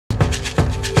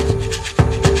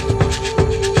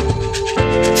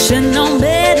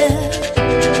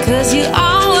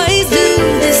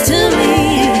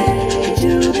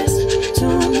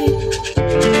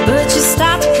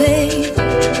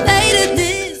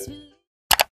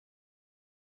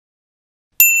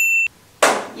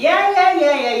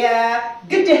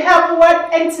Good to have everyone,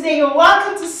 and today you're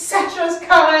welcome to Cetro's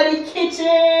Comedy Kitchen.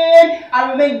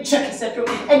 I remain Jackie Cetro,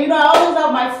 and you know I always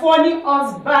have my funny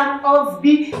husband of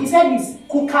B. He said he's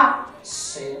cooker.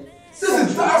 This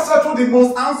is Cetro, the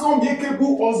most handsome,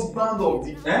 capable husband of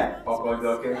the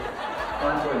okay.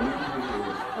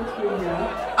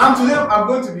 And today I'm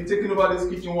going to be taking over this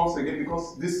kitchen once again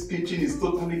because this kitchen is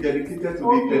totally dedicated to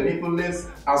the benevolence,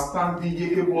 outstanding,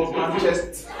 capable husband,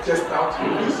 chest out.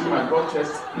 You see my broad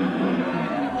chest.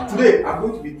 Today I'm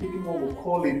going to be taking what we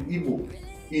call in Igbo.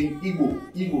 In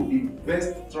Igbo, the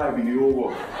best tribe in the whole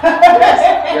world.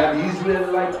 Yes, they are the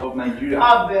Israelites of Nigeria.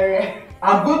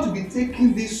 I'm going to be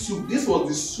taking this soup. This was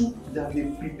the soup that they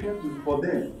prepared for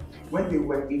them when they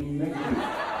were in Mexico.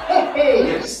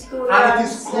 Yes. And it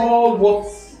is called what?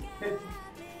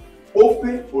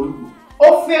 Ofe Onugbu.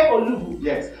 Ofe Onugbu.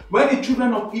 Yes. When the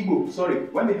children of Israel,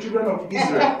 when the children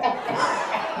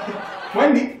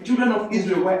of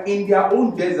Israel were in their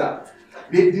own desert,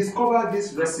 they discovered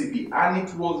this recipe and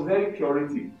it was very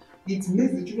curative. It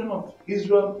makes the children of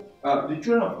Israel, the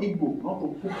children of Igbo not to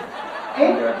cook.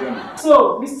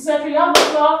 So, Mr. Secretary, you have the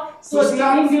floor. So the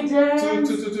ingredients. God,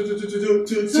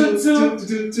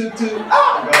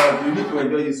 you need to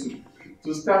enjoy this soup.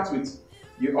 To start with,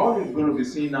 all you're going to be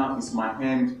seeing now is my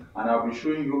hand, and I'll be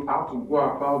showing you how to go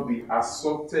about the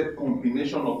assorted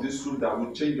combination of this soup that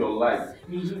will change your life.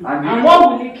 And what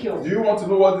will it cure? Do you want to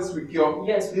know what this will cure?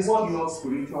 Yes. This cures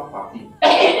spiritual party.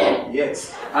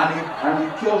 Yes. And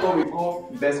it cures what we call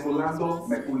Descolando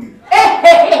Mekuli.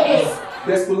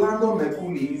 Descolando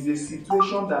Mekuli is a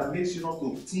situation that makes you not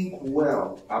to think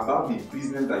well about the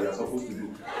business that you're supposed to do.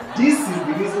 This is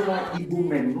the reason why Igbo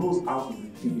men knows how to do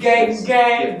things.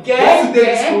 Gang.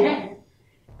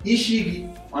 Ishigi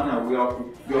on a way up.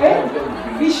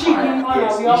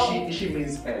 Ishi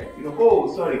means air. You know, oh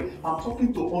sorry, I'm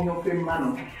talking to Onyofe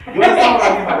Mano. You understand what I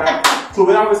mean by that? So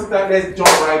without wasting time, let's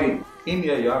jump right in. In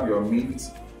here you have your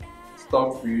meat,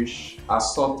 stockfish,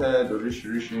 assorted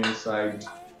rishi inside,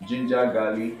 ginger,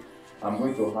 garlic. I'm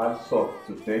going to add salt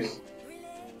to taste.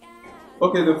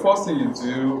 Okay, the first thing you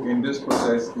do in this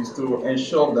process is to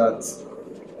ensure that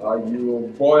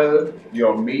you boil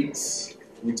your meat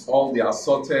with all the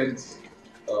assorted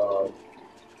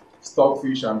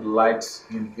stockfish and the likes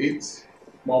in it.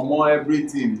 More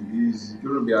everything is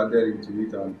going to be added into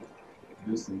it and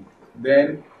this thing.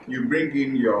 Then you bring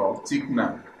in your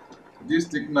thickener. This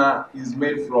thickener is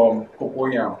made from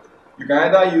cocoyam. You can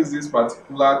either use this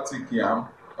particular thickener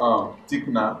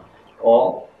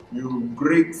or you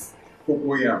grate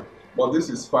cocoyam. But this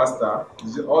is faster.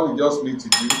 All you just need to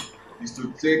do is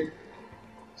to take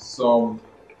some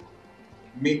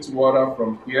meat water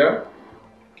from here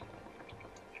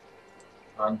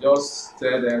and just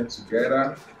stir them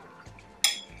together.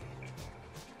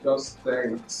 Just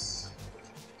stir it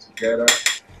together.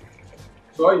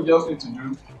 So all you just need to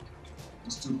do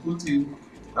is to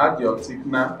add your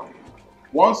thickener.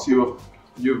 Once you've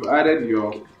added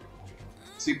your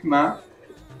thickener,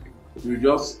 you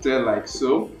just stir like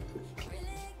so.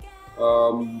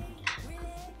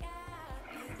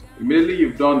 Immediately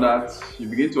you've done that, you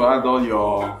begin to add all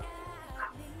your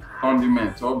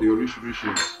condiments, all the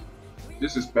rishi.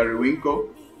 This is periwinkle.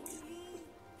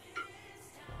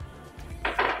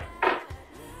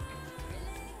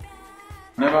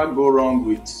 Never go wrong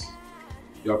with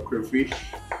your crayfish.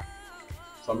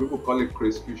 Some people call it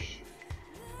crayfish.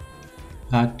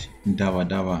 Add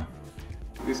dawa.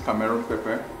 This Cameroon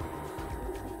pepper.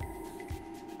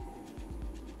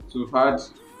 So we've had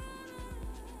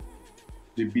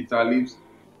the bitter leaves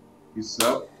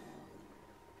itself.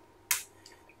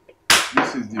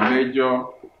 This is the major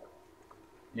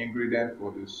ingredient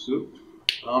for the soup.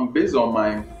 Based on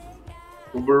my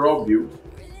overall view,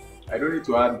 I don't need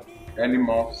to add any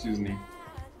more seasoning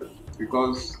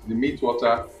because the meat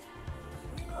water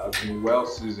has been well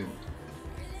seasoned.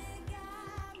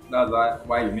 That's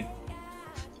why you need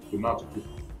to know how to cook.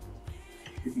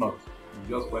 If not,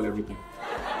 you just spoil everything.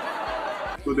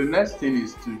 So the next thing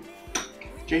is to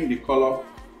change the color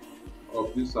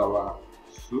of this our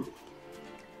soup.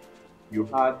 You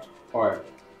add oil.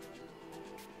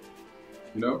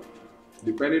 You know,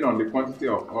 depending on the quantity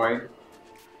of oil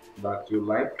that you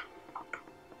like.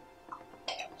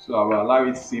 So I will allow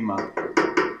it simmer.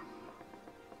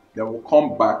 Then we'll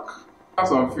come back.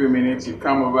 After some few minutes, you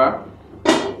come over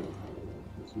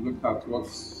to look at what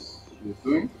you're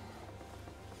doing.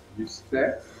 You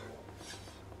stir,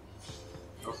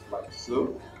 just like so.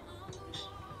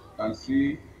 You can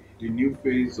see the new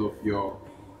phase of your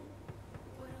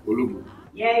Onugbu.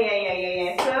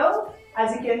 Yeah. So,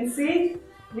 as you can see,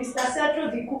 Mr.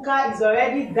 Cetro the cooker is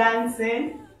already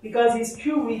dancing because he's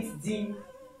through with the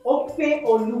Ofe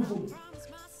Onugbu.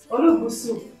 Onugbu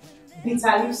soup.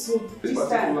 Bitter leaf soup. This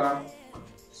particular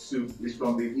soup is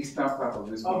from the eastern part of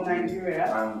this country. Nigeria.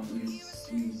 And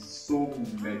is so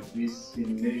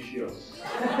medicinaceous.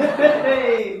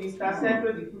 Hey, Mr.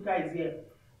 Central the cooker is here.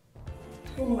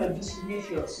 So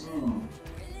medicinaceous.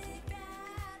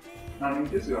 And in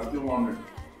case you are still wondering,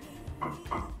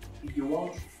 if you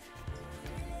want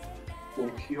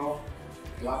to cure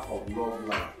lack of love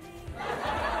life,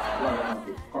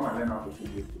 come and learn how to cook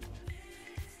this food.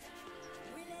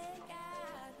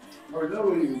 But that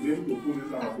way you'll be able to cook this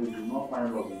kind of food, you will not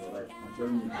find love in your life. I'm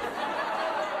telling you.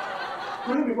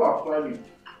 Many people have tried it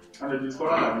and they discover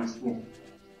that it's spoon.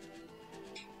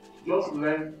 Just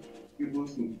learn Igbo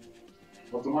soup.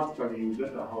 Automatically you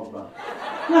get a husband.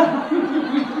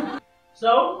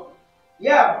 So,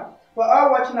 yeah, for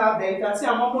all watching out there, you can see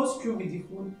I'm almost through with the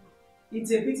food.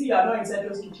 It's a pity you are not inside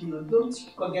those kitchen. Don't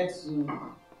forget to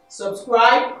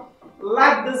subscribe,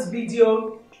 like this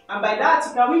video, and by that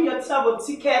you can win yourself a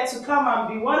ticket to come and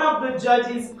be one of the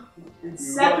judges in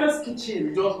Setro's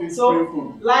kitchen.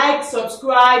 So, like,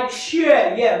 subscribe,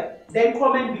 share, yeah. Then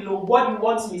comment below what you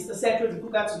want Mr. Setro the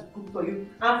cooker to cook for you.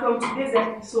 And from today's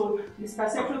episode, Mr.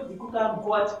 Setro the cooker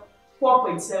got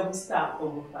 4.7 star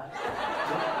over 5.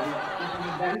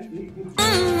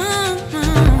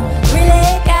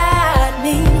 Really got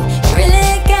me.